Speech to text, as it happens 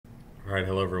Alright,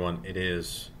 hello everyone. It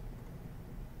is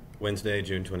Wednesday,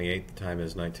 June 28th. The time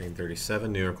is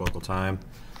 1937, New York local time.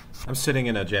 I'm sitting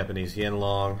in a Japanese yen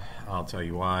long. I'll tell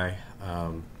you why.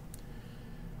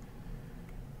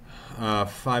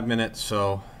 5 minutes,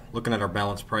 so looking at our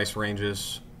balance price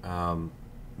ranges,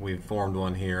 we've formed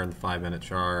one here in the 5-minute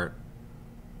chart.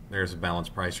 There's a balance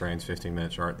price range,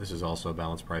 15-minute chart. This is also a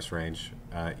balance price range.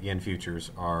 Yen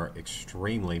futures are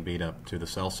extremely beat up to the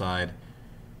sell side.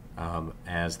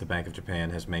 As the Bank of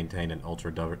Japan has maintained an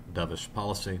ultra-dovish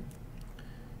policy.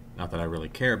 Not that I really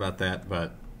care about that,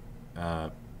 but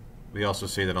we also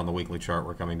see that on the weekly chart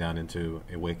we're coming down into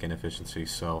a wick inefficiency.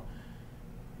 So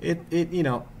do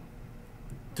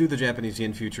the Japanese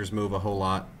yen futures move a whole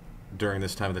lot during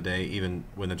this time of the day, even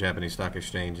when the Japanese stock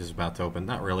exchange is about to open?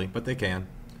 Not really, but they can.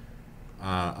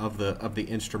 Of the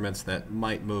instruments that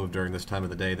might move during this time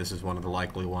of the day, this is one of the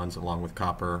likely ones, along with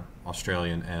copper,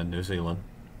 Australian, and New Zealand.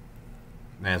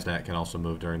 NASDAQ can also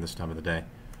move during this time of the day.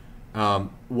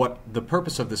 What the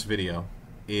purpose of this video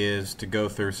is to go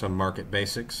through some market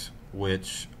basics,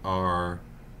 which are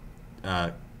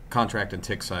contract and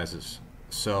tick sizes.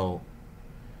 So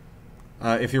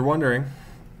if you're wondering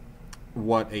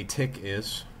what a tick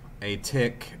is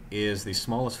the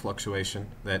smallest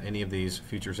fluctuation that any of these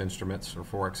futures instruments or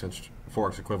forex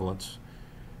equivalents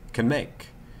can make.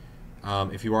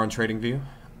 If you are on TradingView,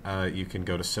 you can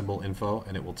go to symbol info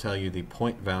and it will tell you the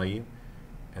point value,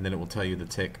 and then it will tell you the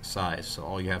tick size. So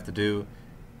all you have to do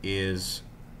is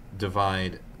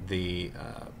divide the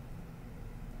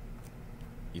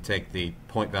you take the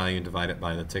point value and divide it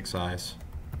by the tick size.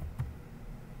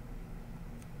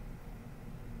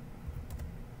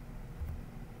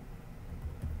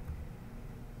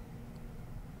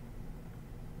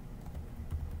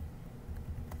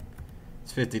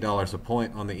 It's $50 a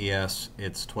point on the ES.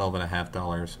 It's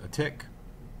 $12.50 a tick.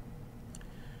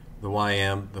 The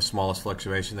YM, the smallest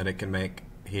fluctuation that it can make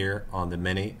here on the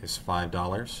mini, is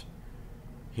 $5.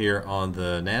 Here on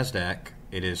the NASDAQ,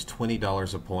 it is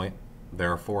 $20 a point.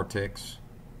 There are 4 ticks.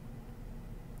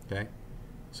 Okay,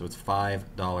 so it's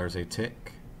 $5 a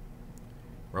tick.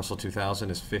 Russell 2000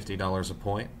 is $50 a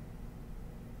point.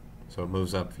 So it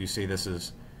moves up. You see, this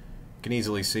is. You can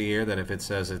easily see here that if it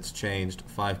says it's changed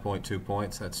 5.2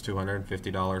 points, that's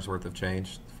 $250 worth of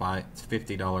change. It's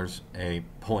 $50 a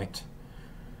point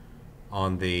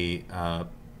on the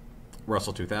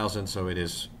Russell 2000, so it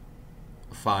is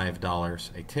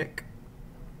 $5 a tick.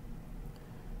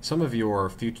 Some of your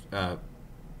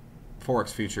forex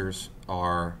futures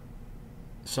are,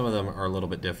 some of them are a little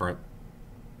bit different.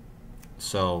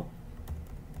 So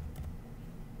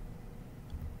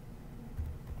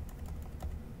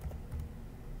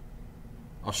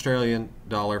Australian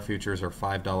dollar futures are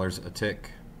 $5 a tick.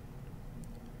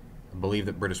 I believe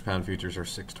that British pound futures are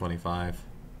 $6.25.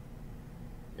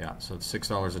 Yeah, so it's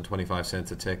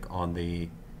 $6.25 a tick on the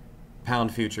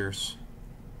pound futures.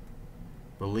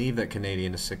 I believe that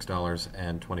Canadian is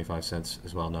 $6.25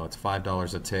 as well. No, it's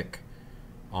 $5 a tick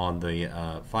on the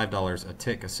 $5 a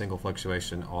tick, a single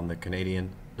fluctuation on the Canadian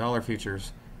dollar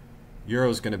futures. Euro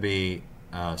is going to be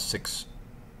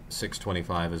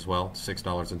 $6.25 as well,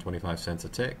 $6.25 a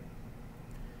tick.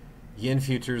 Yen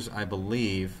futures, I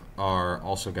believe, are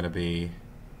also going to be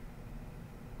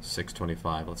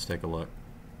 $6.25. Let's take a look.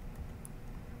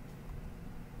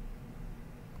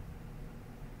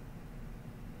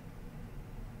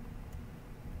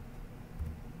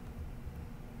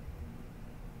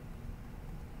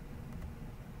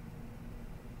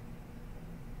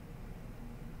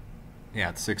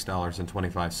 Yeah, it's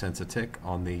 $6.25 a tick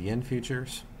on the yen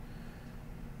futures.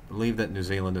 I believe that New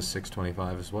Zealand is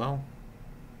 $6.25 as well.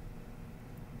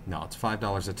 No, it's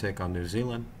 $5 a tick on New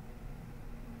Zealand.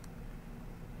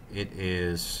 It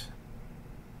is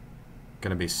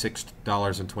going to be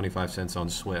 $6.25 on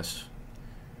Swiss.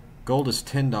 Gold is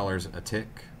 $10 a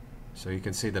tick. So you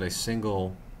can see that a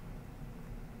single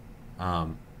a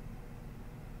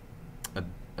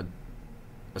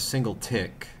single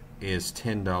tick is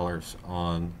 $10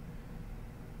 on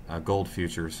gold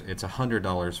futures. It's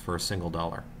 $100 for a single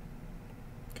dollar.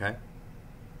 Okay.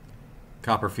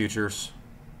 Copper futures,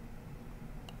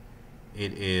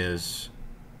 it is,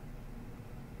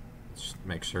 let's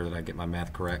make sure that I get my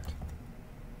math correct.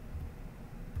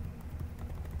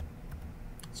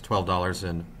 It's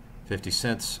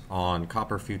 $12.50 on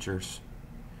copper futures.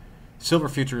 Silver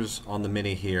futures on the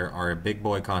mini here are a big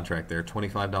boy contract. They're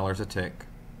 $25 a tick.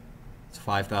 It's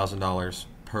 $5,000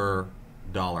 per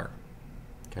dollar.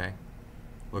 Okay.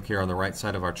 Look here on the right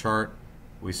side of our chart.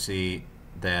 We see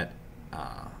that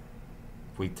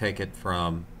if we take it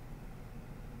from,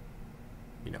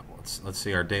 let's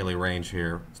see our daily range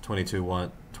here. It's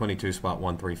 22.1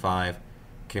 22.135,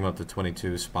 came up to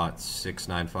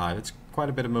 22.695. It's quite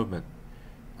a bit of movement.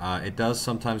 It does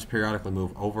sometimes periodically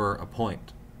move over a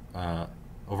point,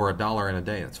 over $1 in a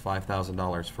day. That's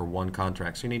 $5,000 for one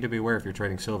contract. So you need to be aware if you're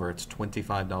trading silver, it's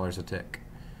 $25 a tick.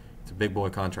 It's a big boy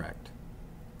contract.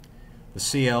 The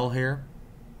CL here,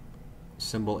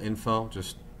 symbol info,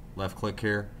 just left click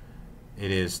here.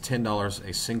 It is $10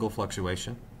 a single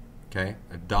fluctuation. Okay,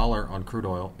 $1 on crude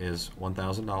oil is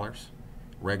 $1,000.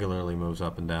 Regularly moves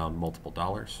up and down multiple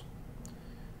dollars.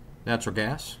 Natural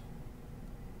gas.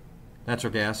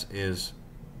 Natural gas is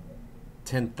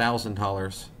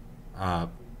 $10,000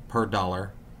 per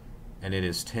dollar, and it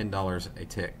is $10 a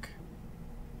tick.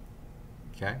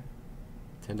 Okay,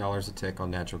 $10 a tick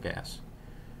on natural gas.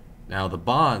 Now the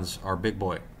bonds are big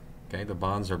boy. Okay, the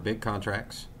bonds are big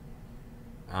contracts.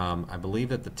 I believe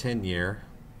that the 10-year.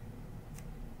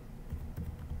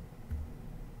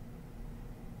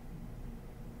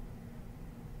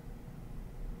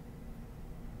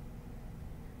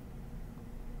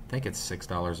 I think it's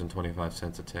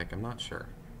 $6.25 a tick. I'm not sure.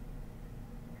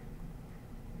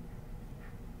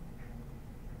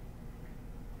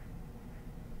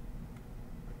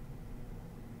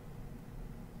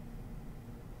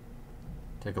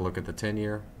 Take a look at the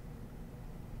 10-year.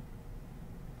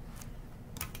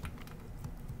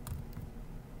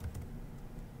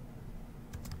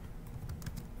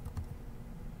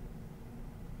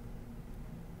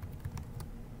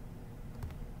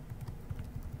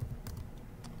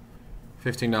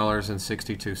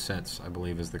 $15.62, I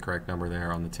believe, is the correct number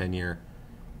there on the 10-year.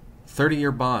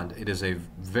 30-year bond, it is a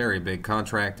very big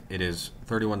contract. It is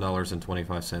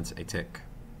 $31.25 a tick.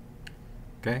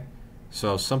 Okay,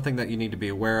 so something that you need to be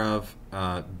aware of,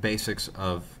 basics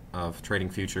of trading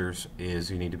futures,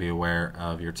 is you need to be aware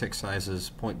of your tick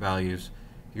sizes, point values.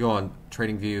 You go on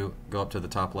TradingView, go up to the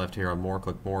top left here on more,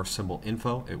 click more, symbol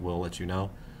info. It will let you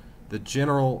know. The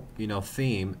general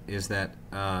theme is that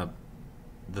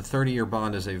the 30-year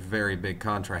bond is a very big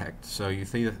contract. So you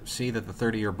see that the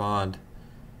 30-year bond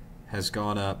has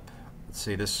gone up. Let's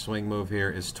see, this swing move here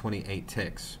is 28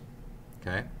 ticks.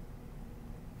 Okay,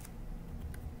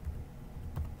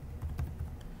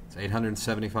 it's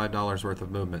 $875 worth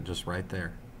of movement just right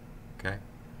there. Okay,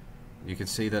 you can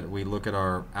see that we look at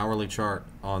our hourly chart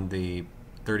on the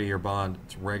 30-year bond.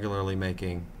 It's regularly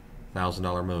making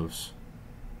 $1,000 moves,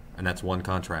 and that's one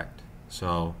contract.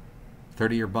 So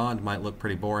 30-year bond might look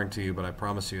pretty boring to you, but I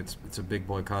promise you it's a big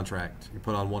boy contract. You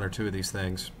put on one or two of these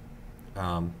things,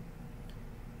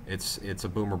 it's a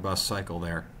boom or bust cycle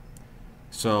there.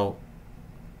 So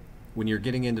when you're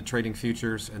getting into trading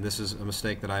futures, and this is a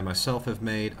mistake that I myself have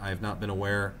made, I have not been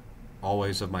aware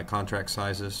always of my contract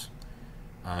sizes.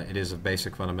 It is a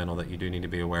basic fundamental that you do need to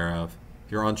be aware of.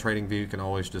 If you're on TradingView, you can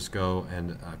always just go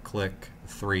and click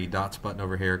the 3 dots button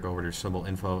over here, go over to your symbol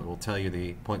info. It will tell you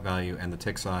the point value and the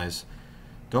tick size.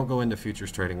 Don't go into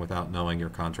futures trading without knowing your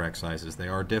contract sizes. They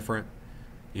are different.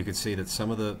 You can see that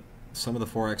some of the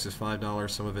forex is $5,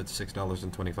 some of it's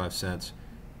 $6.25.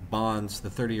 Bonds, the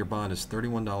 30-year bond is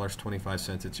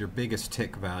 $31.25. It's your biggest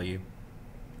tick value.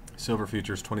 Silver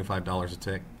futures $25 a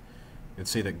tick. You can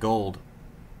see that gold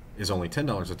is only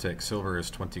 $10 a tick. Silver is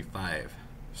 $25.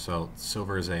 So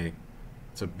silver is a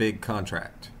big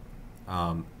contract.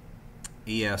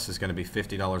 ES is going to be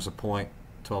 $50 a point,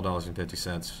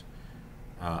 $12.50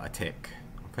 a tick.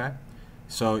 Okay,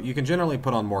 so you can generally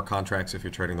put on more contracts if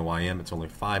you're trading the YM. It's only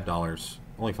 $5.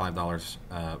 Only $5,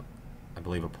 I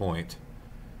believe, a point.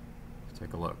 Let's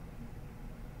take a look.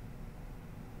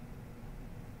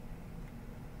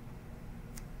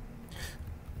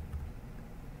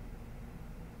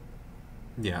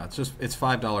 Yeah, it's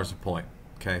 $5 a point.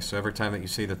 Okay, so every time that you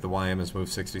see that the YM has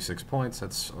moved 66 points,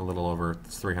 that's a little over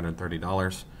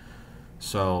 $330.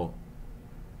 So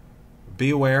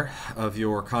be aware of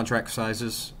your contract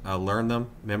sizes, learn them,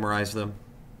 memorize them.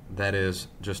 That is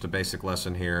just a basic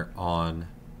lesson here on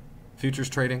futures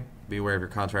trading. Be aware of your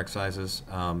contract sizes.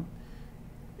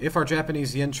 If our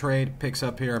Japanese yen trade picks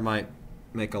up here, I might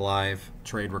make a live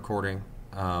trade recording,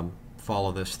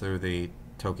 follow this through the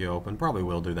Tokyo Open. Probably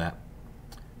will do that.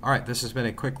 All right, this has been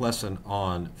a quick lesson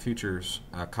on futures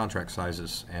contract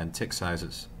sizes and tick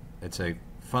sizes. It's a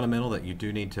fundamental that you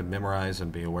do need to memorize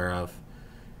and be aware of.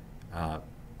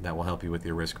 That will help you with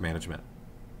your risk management.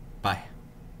 Bye.